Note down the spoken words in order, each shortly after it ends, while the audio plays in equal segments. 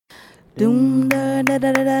Doom da da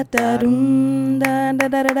da da da doom da da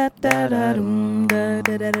da da da da doom da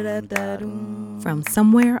da da da da doom. From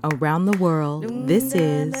somewhere around the world, this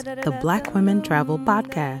is the Black Women Travel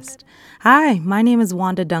Podcast. Hi, my name is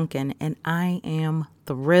Wanda Duncan, and I am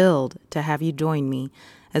thrilled to have you join me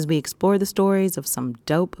as we explore the stories of some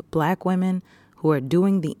dope Black women who are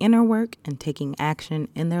doing the inner work and taking action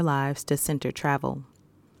in their lives to center travel.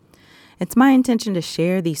 It's my intention to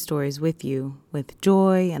share these stories with you with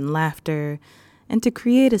joy and laughter and to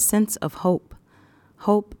create a sense of hope.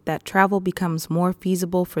 Hope that travel becomes more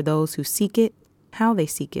feasible for those who seek it, how they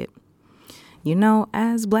seek it. You know,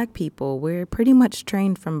 as Black people, we're pretty much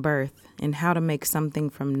trained from birth in how to make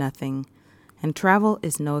something from nothing. And travel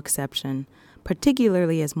is no exception,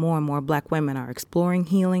 particularly as more and more Black women are exploring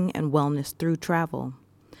healing and wellness through travel.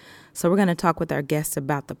 So we're going to talk with our guests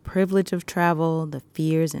about the privilege of travel, the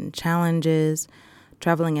fears and challenges,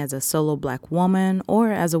 traveling as a solo Black woman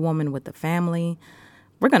or as a woman with a family.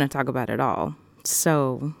 We're going to talk about it all.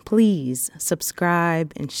 So please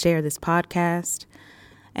subscribe and share this podcast.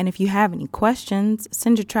 And if you have any questions,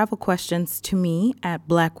 send your travel questions to me at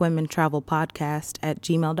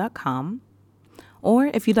blackwomentravelpodcast@gmail.com. Or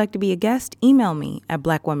if you'd like to be a guest, email me at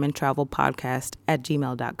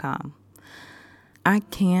blackwomentravelpodcast@gmail.com. I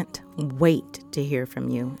can't wait to hear from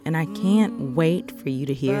you, and I can't wait for you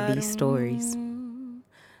to hear these stories.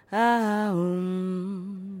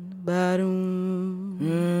 Ba-doom.